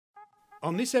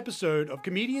On this episode of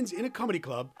Comedians in a Comedy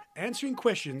Club, answering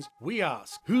questions, we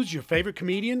ask, who's your favourite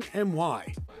comedian and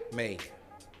why? Me.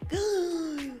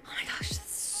 Oh my gosh,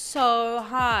 that's so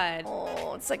hard.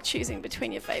 Oh, it's like choosing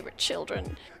between your favourite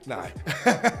children. No.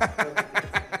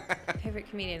 Favorite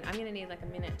comedian. I'm gonna need like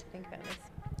a minute to think about this.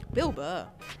 Bill Burr.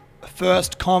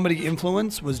 First comedy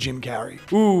influence was Jim Carrey.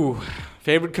 Ooh,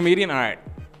 favorite comedian? All right,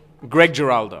 Greg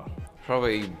Giraldo.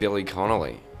 Probably Billy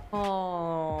Connolly,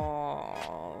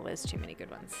 Oh, there's too many good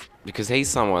ones. because he's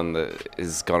someone that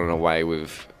has gotten away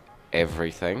with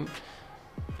everything.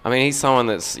 I mean, he's someone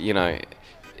that's,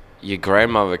 your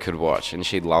grandmother could watch and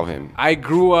she'd love him. I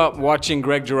grew up watching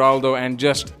Greg Giraldo and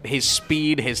just his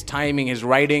speed, his timing, his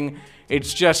writing.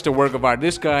 It's just a work of art.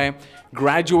 This guy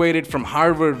graduated from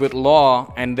Harvard with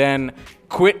law and then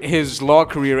quit his law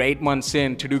career 8 months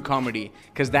in to do comedy,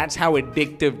 because that's how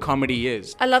addictive comedy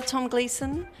is. I love Tom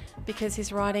Gleeson because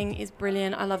his writing is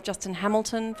brilliant. I love Justin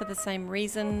Hamilton for the same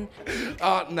reason.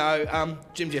 Oh, no,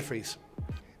 Jim Jeffries.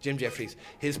 Jim Jeffries.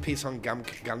 His piece on gun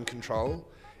control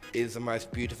is the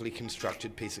most beautifully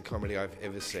constructed piece of comedy I've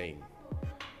ever seen.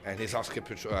 And his Oscar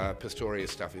Pistorius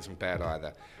stuff isn't bad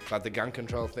either. But the gun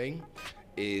control thing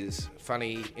is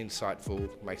funny, insightful,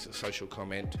 makes a social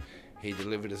comment. He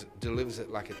delivers it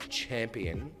like a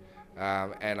champion.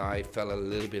 And I fell a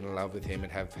little bit in love with him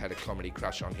and have had a comedy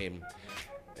crush on him.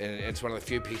 And it's one of the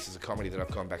few pieces of comedy that I've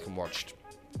gone back and watched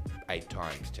 8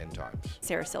 times, 10 times.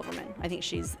 Sarah Silverman. I think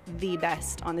she's the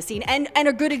best on the scene, and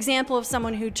a good example of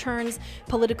someone who turns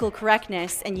political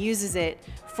correctness and uses it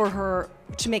for her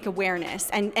to make awareness,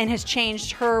 and has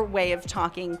changed her way of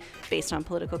talking based on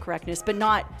political correctness, but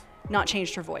not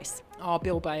changed her voice. Oh,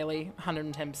 Bill Bailey,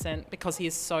 110%, because he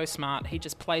is so smart. He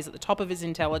just plays at the top of his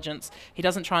intelligence. He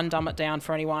doesn't try and dumb it down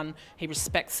for anyone. He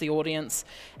respects the audience.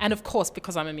 And of course,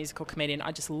 because I'm a musical comedian,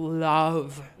 I just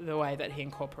love the way that he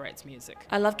incorporates music.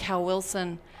 I love Cal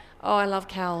Wilson. Oh, I love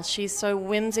Cal. She's so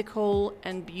whimsical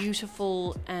and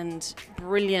beautiful and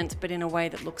brilliant, but in a way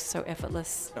that looks so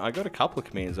effortless. I got a couple of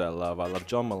comedians that I love. I love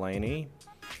John Mulaney.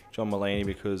 John Mulaney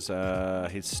because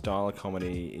his style of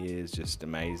comedy is just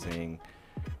amazing.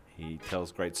 He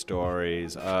tells great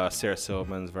stories. Sarah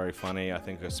Silverman's very funny. I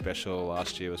think her special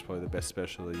last year was probably the best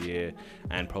special of the year,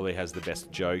 and probably has the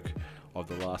best joke of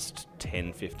the last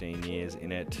 10, 15 years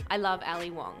in it. I love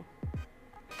Ali Wong.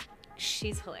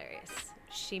 She's hilarious.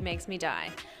 She makes me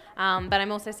die. But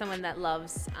I'm also someone that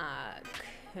loves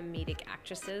comedic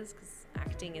actresses, because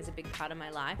acting is a big part of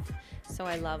my life. So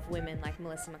I love women like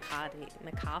Melissa McCartney.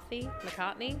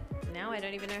 Now I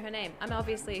don't even know her name. I'm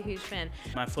obviously a huge fan.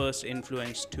 My first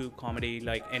influence to comedy,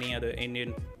 like any other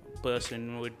Indian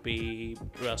person, would be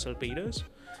Russell Peters.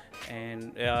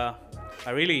 And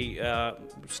I really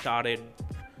started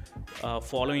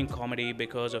following comedy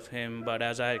because of him, but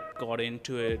as I got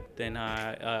into it, then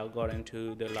I got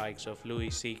into the likes of Louis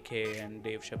C.K. and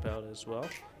Dave Chappelle as well.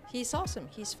 He's awesome.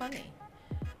 He's funny.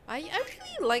 I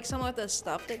really like some of the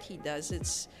stuff that he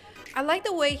does. I like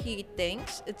the way he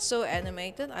thinks. It's so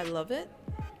animated. I love it.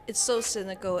 It's so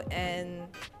cynical, and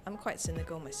I'm quite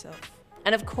cynical myself.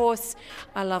 And of course,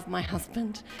 I love my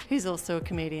husband, who's also a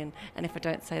comedian. And if I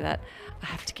don't say that, I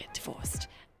have to get divorced.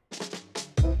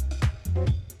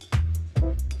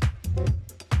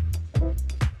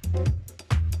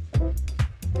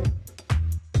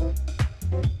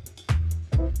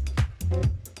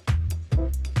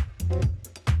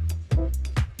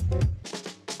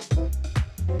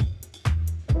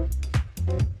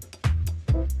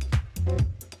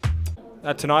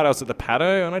 Tonight I was at the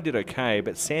Paddo and I did okay,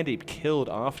 but Sandeep killed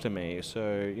after me,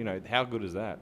 so, how good is that?